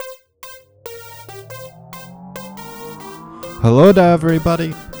Hello to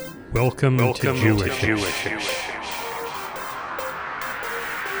everybody. Welcome to Jewish.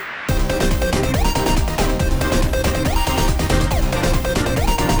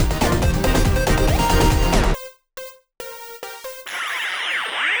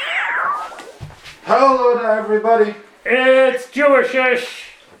 Hello to everybody. It's Jewishish.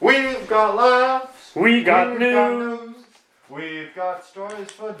 We've got laughs. We got news. We've got stories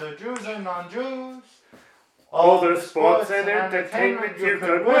for the Jews and non-Jews. All the sports and entertainment you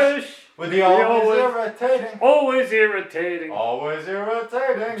could wish. With the always irritating. Always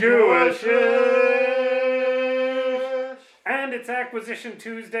irritating. Jewishish. And it's Acquisition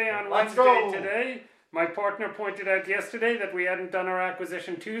Tuesday on Let's Wednesday go. today. My partner pointed out yesterday that we hadn't done our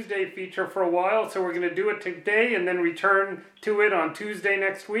Acquisition Tuesday feature for a while, so we're going to do it today and then return to it on Tuesday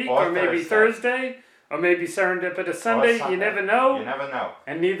next week, or maybe Thursday, or maybe Serendipitous Sunday. You never know. You never know.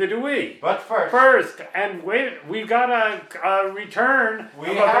 And neither do we. But first, and wait, we've got a return of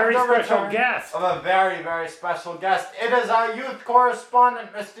a have very the special return guest. of a very, very special guest. It is our youth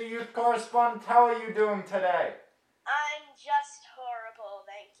correspondent, Mr. Youth Correspondent. How are you doing today? I'm just horrible,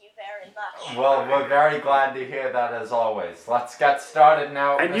 thank you very much. Well, we're very glad to hear that as always. Let's get started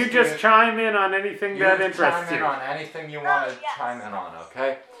now. And you Mr. just Youth. chime in on anything You that interests chime in you. on anything you want to yes. chime in on,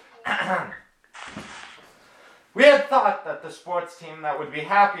 okay? We had thought that the sports team that would be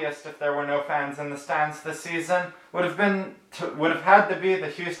happiest if there were no fans in the stands this season would have had to be the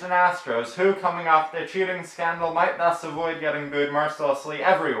Houston Astros, who, coming off their cheating scandal, might thus avoid getting booed mercilessly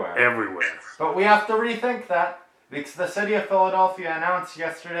everywhere. Everywhere. But we have to rethink that, because the city of Philadelphia announced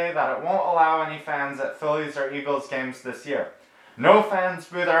yesterday that it won't allow any fans at Phillies or Eagles games this year. No fans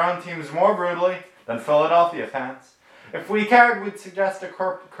boo their own teams more brutally than Philadelphia fans. If we cared, we'd suggest a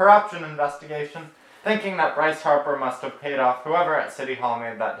corruption investigation, thinking that Bryce Harper must have paid off whoever at City Hall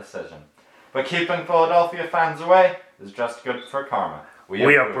made that decision. But keeping Philadelphia fans away is just good for karma.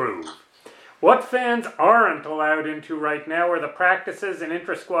 We approve. What fans aren't allowed into right now are the practices and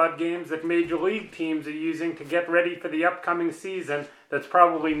intra-squad games that Major League teams are using to get ready for the upcoming season that's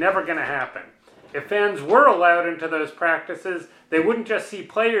probably never going to happen. If fans were allowed into those practices, they wouldn't just see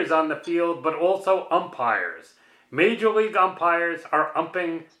players on the field, but also umpires. Major League umpires are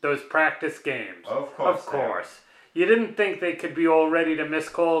umping those practice games. Of course. Of course. You didn't think they could be all ready to miss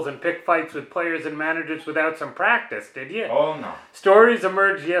calls and pick fights with players and managers without some practice, did you? Oh, no. Stories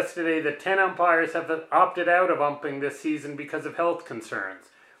emerged yesterday that 10 umpires have opted out of umping this season because of health concerns.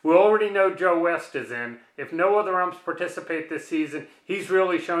 We already know Joe West is in. If no other umps participate this season, he's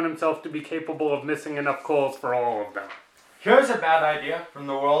really shown himself to be capable of missing enough calls for all of them. Here's a bad idea from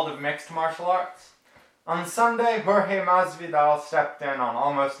the world of mixed martial arts. On Sunday, Jorge Masvidal stepped in on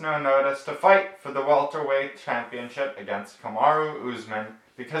almost no notice to fight for the welterweight championship against Kamaru Usman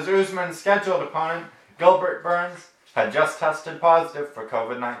because Usman's scheduled opponent, Gilbert Burns, had just tested positive for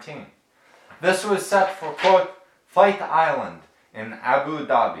COVID-19. This was set for, quote, Fight Island in Abu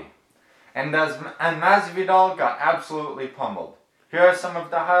Dhabi. And Masvidal got absolutely pummeled. Here are some of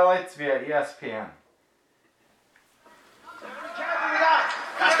the highlights via ESPN.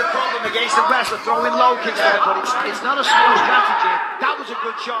 That's the problem against the wrestler, throwing low kicks there, but it's not a small strategy. That was a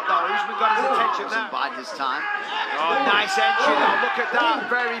good shot though, Usman got his attention there. Bide his time. Oh, nice entry though, look at that,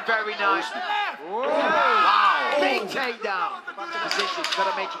 very, very nice. Wow, big takedown. Back to position, got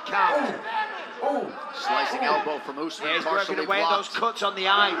to make it count. Slicing elbow from Usman. Yeah, he's working partially away at those blocked. cuts on the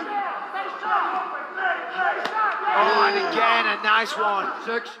eye. Oh, and again, a nice one.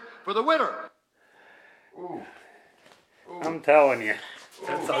 6 for the winner. I'm telling you,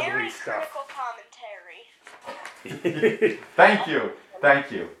 that's ugly Very stuff. critical commentary.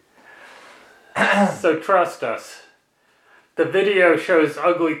 Thank you. So trust us. The video shows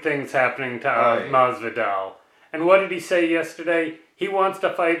ugly things happening to Masvidal. And what did he say yesterday? He wants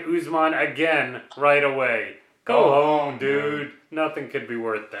to fight Usman again right away. Go home, dude. Nothing could be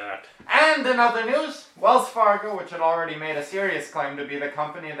worth that. And in other news, Wells Fargo, which had already made a serious claim to be the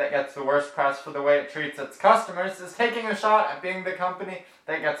company that gets the worst press for the way it treats its customers, is taking a shot at being the company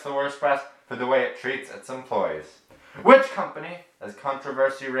that gets the worst press for the way it treats its employees. Which company, as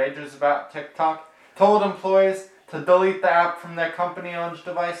controversy rages about TikTok, told employees to delete the app from their company-owned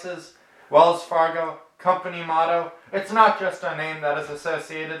devices? Wells Fargo, company motto, it's not just a name that is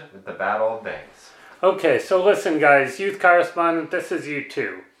associated with the bad old days. Okay, so listen guys, youth correspondent, this is you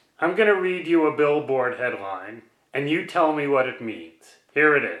too. I'm going to read you a Billboard headline, and you tell me what it means.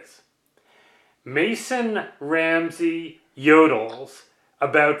 Here it is. Mason Ramsey yodels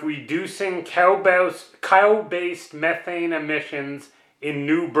about reducing cow-based methane emissions in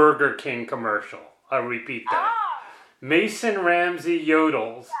new Burger King commercial. I'll repeat that. Mason Ramsey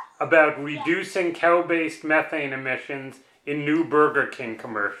yodels about reducing cow-based methane emissions in new Burger King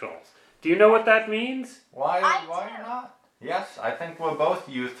commercials. Do you know what that means? Why do. not? Yes, I think we're both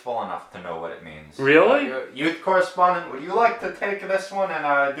youthful enough to know what it means. Really? Youth correspondent, would you like to take this one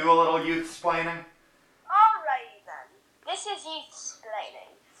and do a little youth-splaining? Alrighty then. This is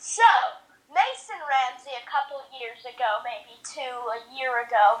youth-splaining. So, Mason Ramsey a couple years ago, maybe a year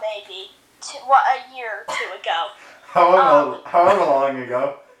ago, maybe a year or two ago. However long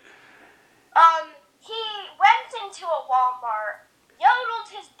ago. He went into a Walmart,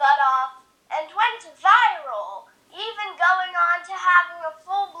 yodeled his butt off, and went viral, even going on to having a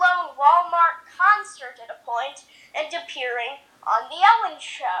full-blown Walmart concert at a point and appearing on The Ellen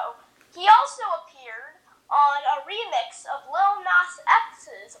Show. He also appeared on a remix of Lil Nas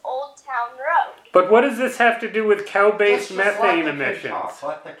X's Old Town Road. But what does this have to do with cow-based Just methane let the kid emissions? talk.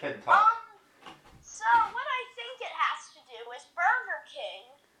 Let the kid talk. So what I think it has to do is Burger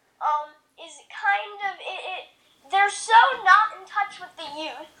King, is kind of, they're so not in touch with the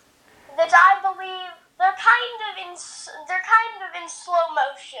youth that I believe they're kind of in slow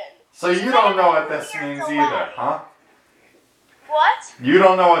motion. So you don't know what this means either, huh? What? You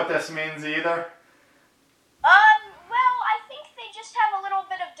don't know what this means either? Well, I think they just have a little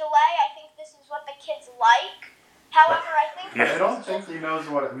bit of delay. I think this is what the kids like. However, I think I don't think he knows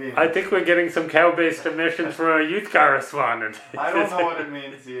what it means. I think we're getting some cow-based emissions from a youth correspondent. I don't know what it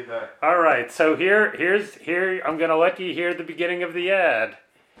means either. All right, so here. I'm gonna let you hear the beginning of the ad.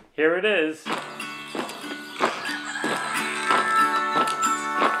 Here it is. When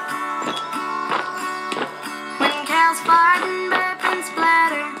cows fart and burp and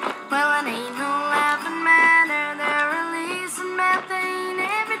splatter, well, it ain't no laughing matter. They're releasing methane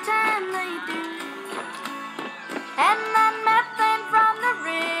every time they do. And that methane from the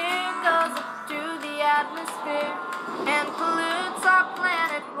rear goes up through the atmosphere and pollutes our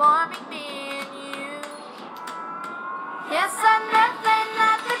planet, warming me and you. Yes, that methane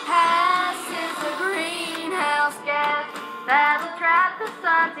that we pass is a greenhouse gas that'll trap the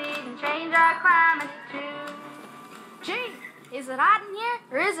sun's heat and change our climate too. Gee, is it hot in here,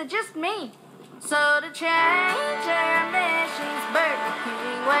 or is it just me? So to change our emissions, Burger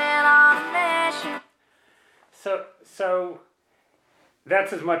King went on a mission. So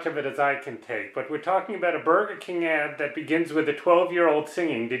that's as much of it as I can take. But we're talking about a Burger King ad that begins with a 12-year-old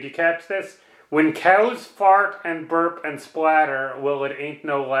singing. Did you catch this? When cows fart and burp and splatter, well, it ain't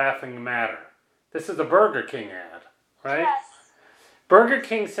no laughing matter. This is a Burger King ad, right? Yes. Burger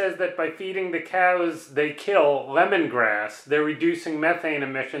King says that by feeding the cows they kill lemongrass, they're reducing methane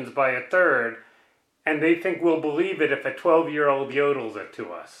emissions by a third, and they think we'll believe it if a 12-year-old yodels it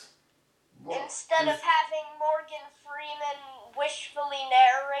to us. Instead of having Morgan Freeman wishfully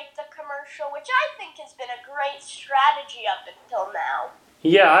narrate the commercial, which I think has been a great strategy up until now.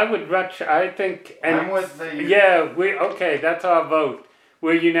 Yeah, I think... And I'm with the... Yeah, okay, that's our vote.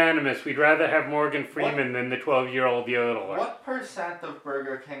 We're unanimous. We'd rather have Morgan Freeman than the 12-year-old yodeler. What percent of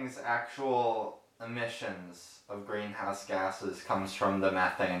Burger King's actual emissions of greenhouse gases comes from the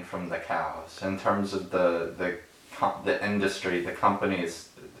methane from the cows in terms of the industry, the company's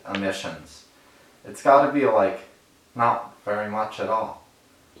emissions? It's got to be not very much at all.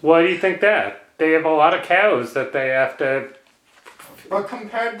 Why do you think that? They have a lot of cows that they have to... But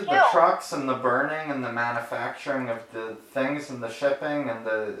compared to the trucks and the burning and the manufacturing of the things and the shipping and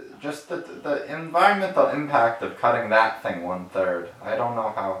the environmental impact of cutting that thing 1/3, I don't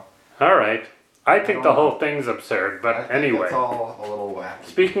know how. All right. I think the whole thing's absurd, but I think anyway. It's all a little wacky.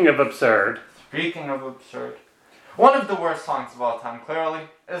 Speaking of absurd. One of the worst songs of all time, clearly,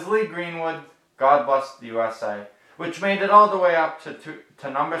 is Lee Greenwood, God Bless the USA, which made it all the way up to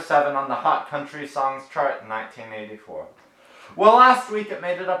number 7 on the Hot Country Songs chart in 1984. Well, last week it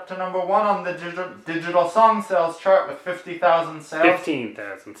made it up to number 1 on the digital song sales chart with 50,000 sales.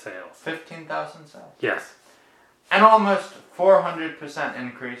 15,000 sales. 15,000 sales. Yes. An almost 400%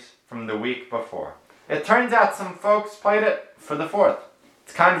 increase from the week before. It turns out some folks played it for the 4th.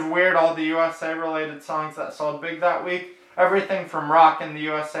 It's kind of weird, all the USA-related songs that sold big that week. Everything from Rock in the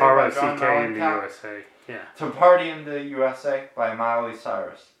USA by John R.I.C.K. in the Mellencamp USA. Yeah. to Party in the USA by Miley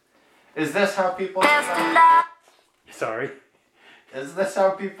Cyrus. Is this how people decided? Sorry. Is this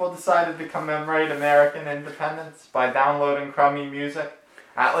how people decided to commemorate American independence? By downloading crummy music?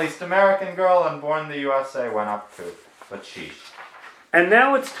 At least American Girl and Born in the USA went up too, but sheesh. And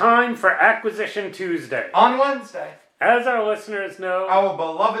now it's time for Acquisition Tuesday. On Wednesday, As our listeners know, our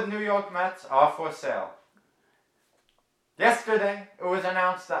beloved New York Mets are for sale. Yesterday, it was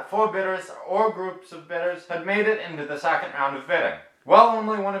announced that 4 bidders or groups of bidders had made it into the second round of bidding. Well,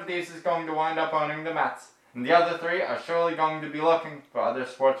 only one of these is going to wind up owning the Mets, and the other 3 are surely going to be looking for other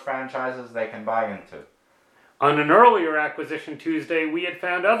sports franchises they can buy into. On an earlier acquisition Tuesday, we had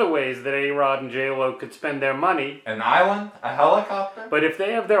found other ways that A-Rod and J-Lo could spend their money. An island? A helicopter? But if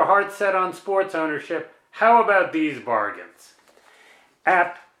they have their hearts set on sports ownership, how about these bargains?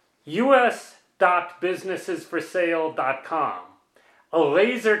 At us.businessesforsale.com, a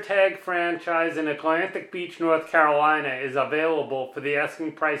laser tag franchise in Atlantic Beach, North Carolina is available for the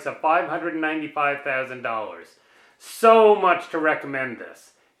asking price of $595,000. So much to recommend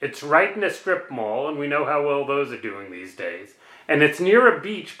this. It's right in a strip mall, and we know how well those are doing these days. And it's near a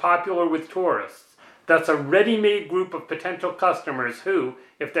beach popular with tourists. That's a ready-made group of potential customers who,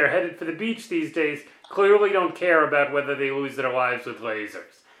 if they're headed for the beach these days, clearly don't care about whether they lose their lives with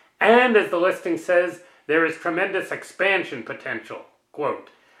lasers. And as the listing says, there is tremendous expansion potential. Quote,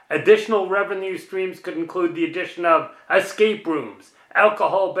 additional revenue streams could include the addition of escape rooms,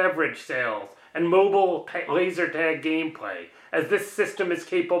 alcohol beverage sales, and mobile laser tag gameplay, as this system is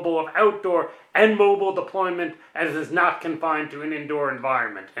capable of outdoor and mobile deployment and is not confined to an indoor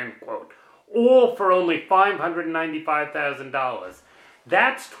environment, end quote. All for only $595,000.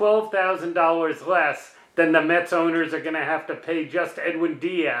 That's $12,000 less than the Mets owners are going to have to pay just Edwin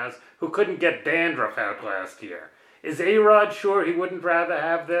Diaz, who couldn't get dandruff out last year. Is A-Rod sure he wouldn't rather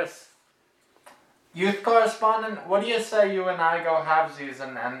have this? Youth correspondent, what do you say you and I go halvesies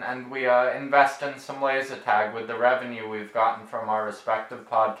and we invest in some laser tag with the revenue we've gotten from our respective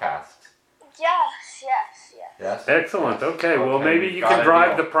podcasts? Yes. Yes? Excellent. Okay, well maybe we've you got can a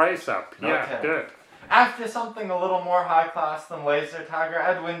drive deal. the price up. Yeah, Okay. good. After something a little more high class than laser tagger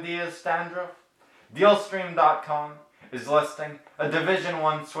Edwin Diaz dandruff, Dealstream.com is listing a Division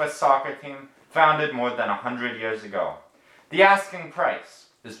I Swiss soccer team founded more than 100 years ago. The asking price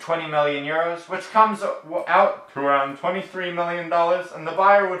is 20 million euros, which comes out to around $23 million, and the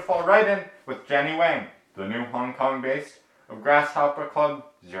buyer would fall right in with Jenny Wang, the new Hong Kong-based of Grasshopper Club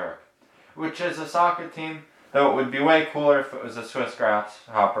Zurich, which is a soccer team, though it would be way cooler if it was a Swiss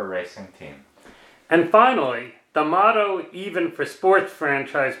Grasshopper racing team. And finally, the motto, even for sports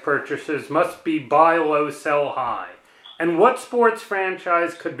franchise purchasers, must be buy low, sell high. And what sports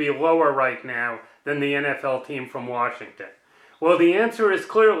franchise could be lower right now than the NFL team from Washington? Well, the answer is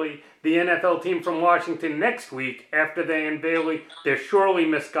clearly the NFL team from Washington next week after they unveil their surely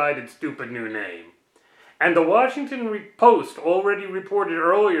misguided stupid new name. And the Washington Post already reported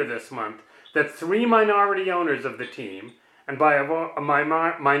earlier this month that 3 minority owners of the team, and by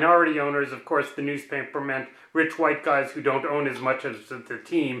minority owners, of course, the newspaper meant rich white guys who don't own as much of the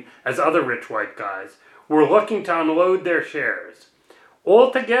team as other rich white guys, were looking to unload their shares.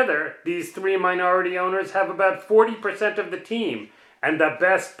 Altogether, these 3 minority owners have about 40% of the team, and the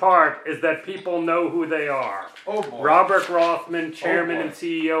best part is that people know who they are. Oh boy. Robert Rothman, chairman and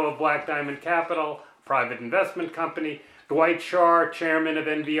CEO of Black Diamond Capital, a private investment company, Dwight Scharr, chairman of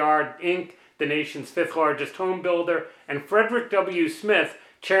NVR Inc., the nation's 5th largest home builder, and Frederick W. Smith,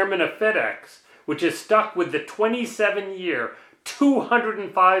 chairman of FedEx, which is stuck with the 27-year,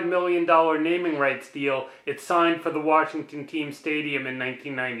 $205 million naming rights deal it signed for the Washington team stadium in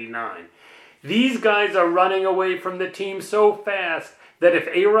 1999. These guys are running away from the team so fast that if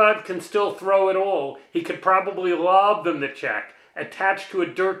A-Rod can still throw it all, he could probably lob them the check, attached to a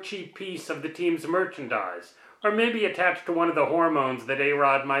dirt cheap piece of the team's merchandise, or maybe attached to one of the hormones that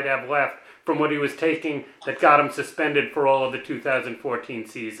A-Rod might have left from what he was taking that got him suspended for all of the 2014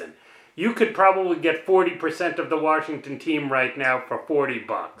 season. You could probably get 40% of the Washington team right now for $40.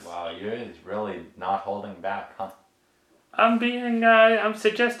 Wow, you're really not holding back, huh? I'm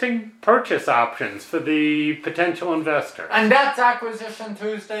suggesting purchase options for the potential investor. And that's Acquisition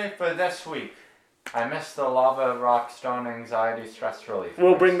Tuesday for this week. I missed the lava, rock, stone, anxiety, stress relief.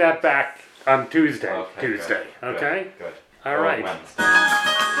 We'll bring that back on Tuesday. Okay, Okay? Good. All Or right. Wednesday.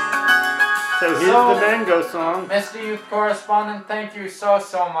 So here's the Mango song. Mr. Youth Correspondent, thank you so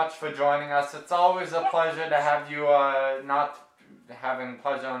much for joining us. It's always a pleasure to have you not having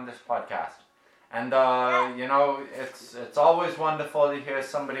pleasure on this podcast. And, it's always wonderful to hear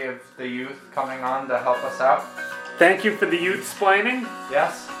somebody of the youth coming on to help us out. Thank you for the youth-splaining.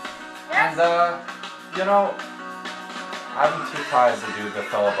 Yes? And, I'm too tired to do the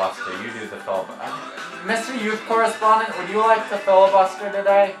filibuster. You do the filibuster. Mr. Youth Correspondent, would you like to filibuster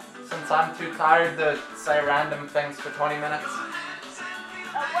today? Since I'm too tired to say random things for 20 minutes.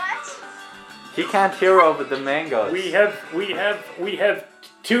 What? He can't hear over the mangoes. We have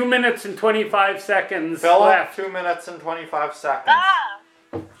 2 minutes and 25 seconds Philip, left. 2 minutes and 25 seconds.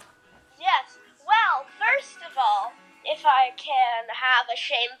 Yes. Well, first of all, if I can have a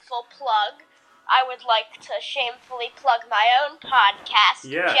shameful plug, I would like to shamefully plug my own podcast,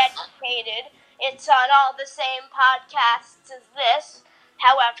 Yes. Educated. It's on all the same podcasts as this.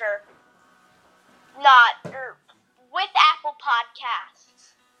 However, with Apple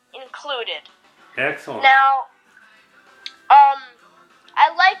Podcasts included. Excellent. Now, I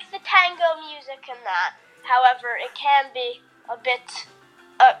like the tango music in that. However, it can be a bit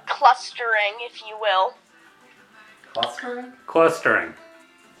clustering, if you will. Clustering? Clustering.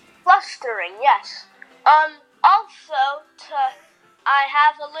 Clustering, yes. Also, I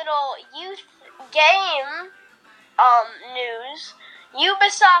have a little youth game news.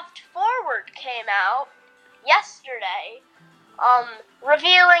 Ubisoft Forward came out yesterday,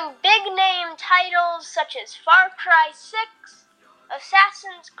 revealing big-name titles such as Far Cry 6,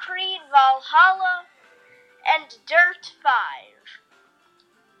 Assassin's Creed Valhalla, and Dirt 5.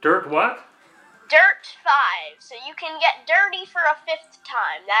 Dirt what? Dirt 5. So you can get dirty for a 5th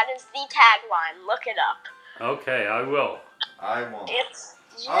time. That is the tagline. Look it up. Okay, I will. I won't.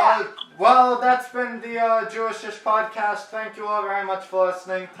 Yeah. Well, that's been the Jewishish podcast. Thank you all very much for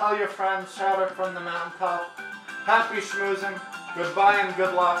listening. Tell your friends, shout it from the mountaintop. Happy schmoozing. Goodbye and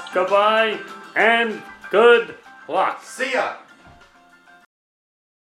good luck. Goodbye and good luck. See ya.